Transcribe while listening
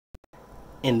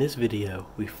In this video,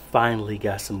 we finally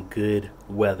got some good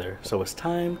weather, so it's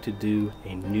time to do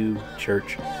a new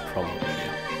church promo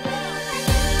video.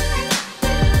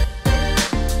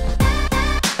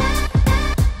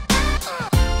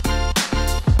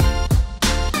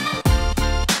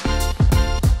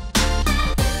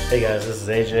 Hey guys, this is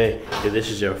AJ. If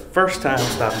this is your first time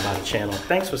stopping by the channel,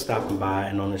 thanks for stopping by.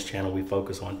 And on this channel, we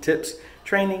focus on tips,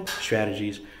 training,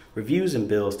 strategies, reviews, and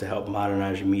builds to help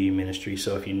modernize your media ministry.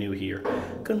 So if you're new here,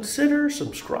 consider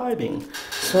subscribing.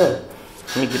 So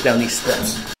let me get down these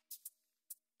steps.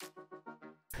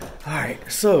 All right,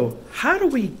 so how do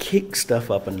we kick stuff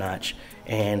up a notch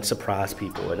and surprise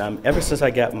people? And ever since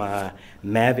I got my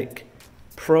Mavic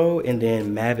Pro and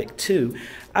then Mavic 2,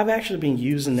 I've actually been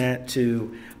using that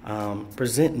to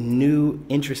present new,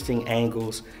 interesting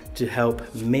angles to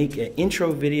help make an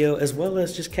intro video, as well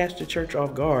as just catch the church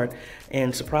off guard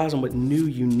and surprise them with new,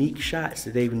 unique shots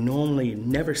that they normally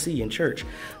never see in church.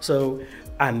 So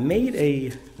I made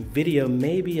a video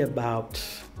maybe about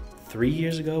 3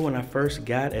 years ago when I first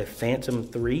got a Phantom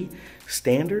 3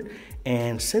 standard,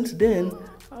 and since then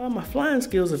my flying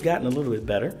skills have gotten a little bit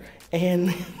better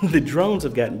and the drones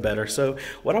have gotten better. So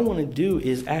what I want to do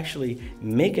is actually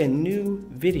make a new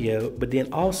video, but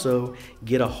then also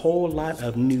get a whole lot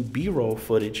of new B-roll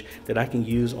footage that I can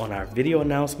use on our video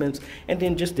announcements and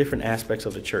then just different aspects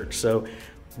of the church. So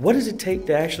what does it take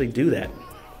to actually do that?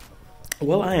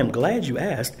 Well, I am glad you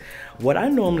asked. What I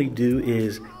normally do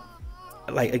is,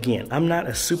 like, again, I'm not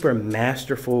a super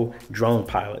masterful drone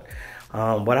pilot.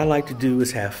 What I like to do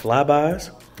is have flybys.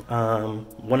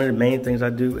 One of the main things I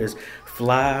do is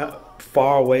fly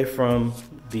far away from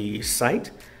the site,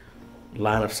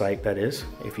 line of sight that is,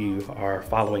 if you are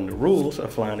following the rules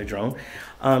of flying a drone,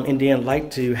 and then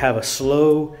like to have a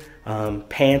slow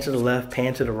pan to the left,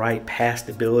 pan to the right, past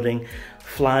the building,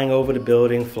 flying over the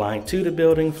building, flying to the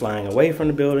building, flying away from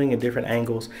the building at different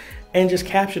angles, and just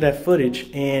capture that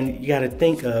footage. And you got to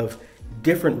think of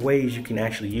different ways you can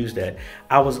actually use that.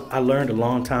 I learned a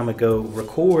long time ago,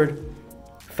 record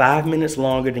 5 minutes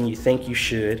longer than you think you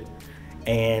should,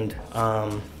 and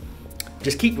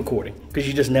just keep recording, because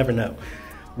you just never know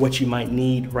what you might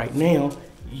need right now.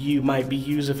 You might be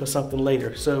using for something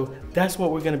later. So that's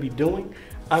what we're going to be doing.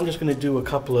 I'm just going to do a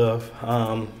couple of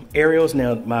aerials.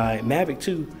 Now my Mavic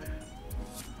 2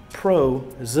 Pro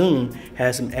Zoom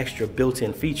has some extra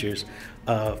built-in features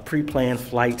of pre-planned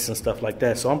flights and stuff like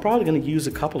that, so I'm probably going to use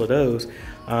a couple of those.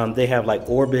 They have like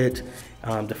orbit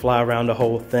to fly around the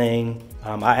whole thing.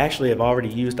 I actually have already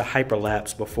used a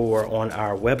hyperlapse before on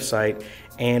our website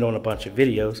and on a bunch of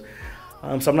videos,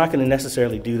 so I'm not going to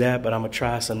necessarily do that, but I'm going to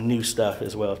try some new stuff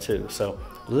as well too. So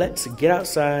let's get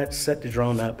outside, set the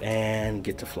drone up, and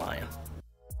get to flying.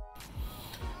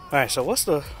 All right, so what's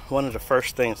one of the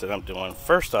first things that I'm doing?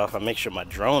 First off, I make sure my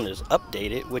drone is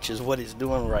updated, which is what it's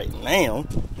doing right now.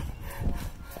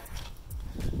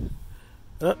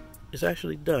 Oh, it's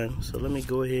actually done. So let me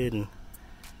go ahead and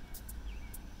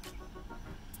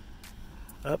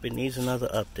it needs another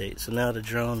update. So now the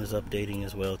drone is updating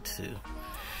as well too.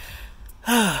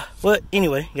 But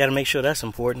anyway, you got to make sure that's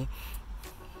important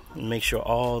and make sure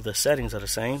all the settings are the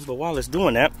same. But while it's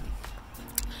doing that,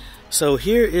 so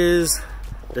here is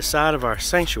the side of our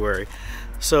sanctuary.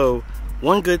 So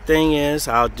one good thing is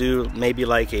I'll do maybe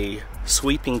like a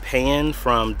sweeping pan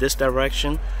from this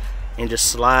direction and just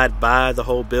slide by the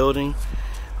whole building.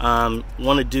 Want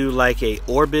to do like a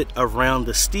orbit around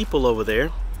the steeple over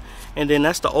there, and then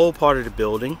that's the old part of the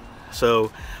building.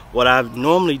 So what I've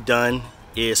normally done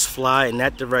is fly in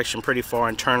that direction pretty far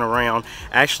and turn around.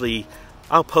 Actually,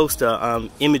 I'll post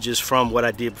images from what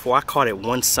I did before. I caught it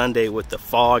one Sunday with the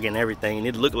fog and everything, and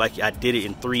it looked like I did it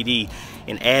in 3D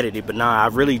and added it, but nah, I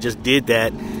really just did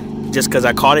that just because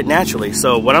I caught it naturally.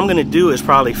 So what I'm gonna do is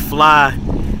probably fly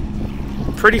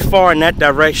pretty far in that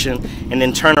direction and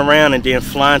then turn around and then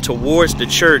fly towards the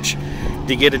church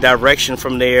to get a direction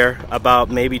from there about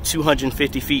maybe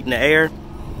 250 feet in the air.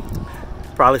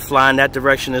 Probably fly in that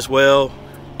direction as well,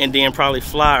 and then probably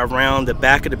fly around the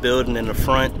back of the building and the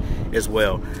front as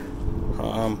well,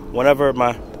 whenever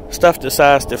my stuff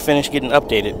decides to finish getting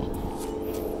updated.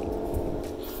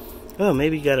 Oh,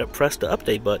 maybe you gotta press the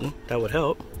update button. That would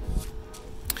help.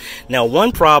 Now,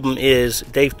 one problem is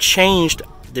they've changed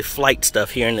the flight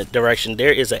stuff here in the direction.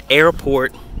 There is an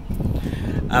airport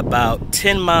about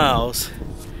 10 miles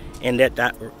in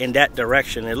that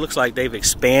direction. It looks like they've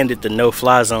expanded the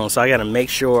no-fly zone, so I gotta make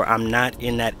sure I'm not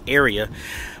in that area,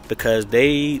 because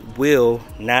they will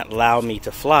not allow me to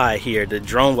fly here. The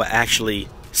drone will actually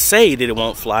say that it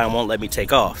won't fly and won't let me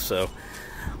take off. So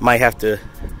might have to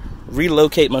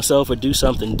relocate myself or do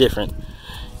something different.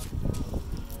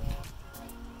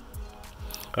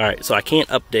 All right, so I can't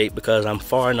update because I'm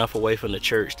far enough away from the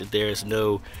church that there is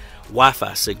no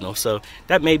Wi-Fi signal. So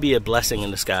that may be a blessing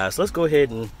in disguise. Let's go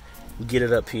ahead and get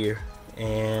it up here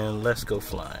and let's go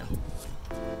flying.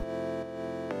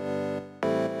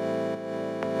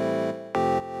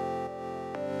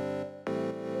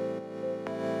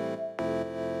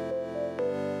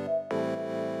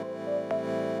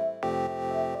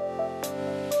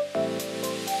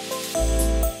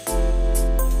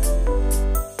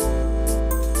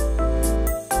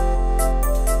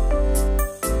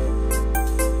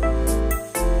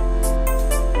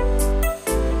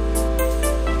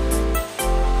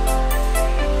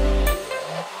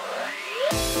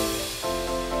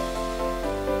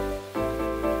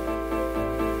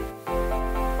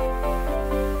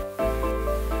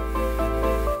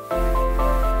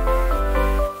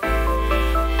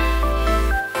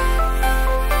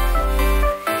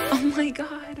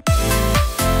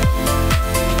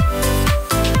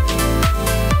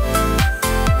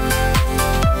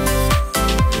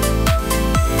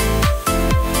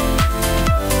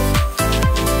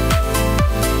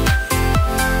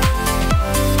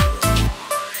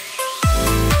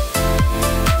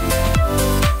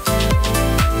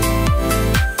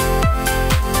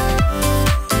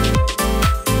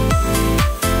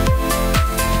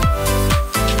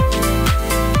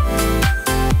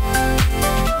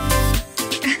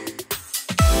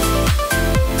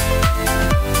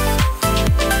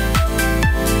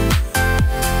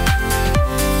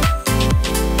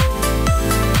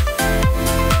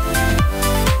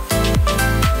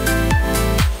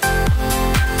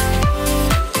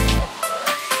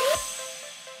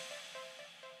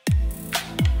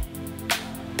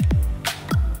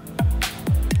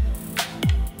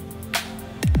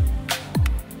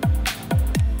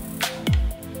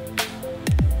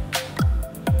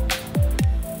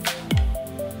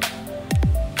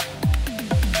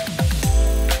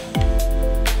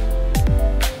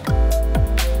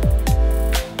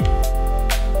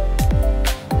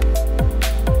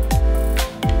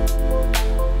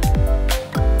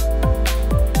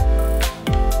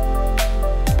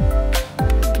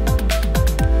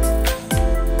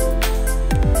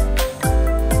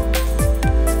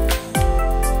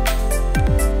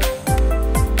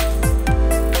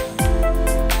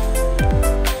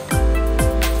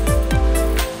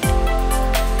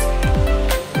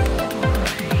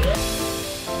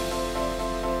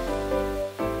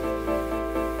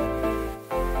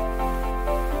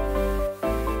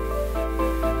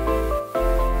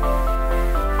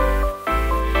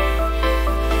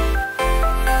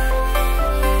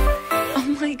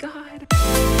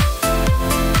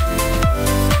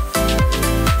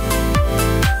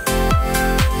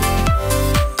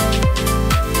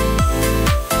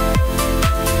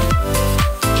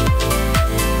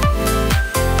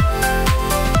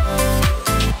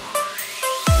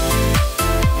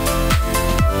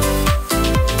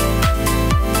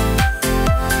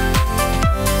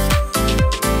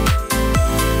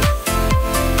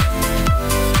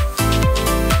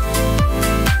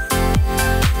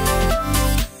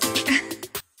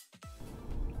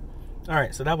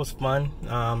 Alright, so that was fun.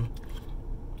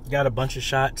 Got a bunch of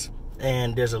shots,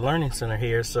 and there's a learning center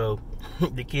here, so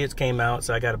the kids came out,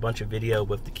 so I got a bunch of video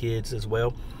with the kids as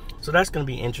well. So that's going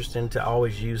to be interesting to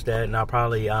always use that, and I'll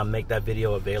probably make that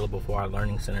video available for our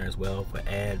learning center as well, for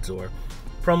ads or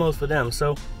promos for them.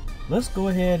 So let's go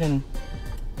ahead and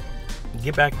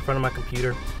get back in front of my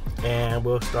computer, and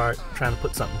we'll start trying to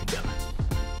put something together.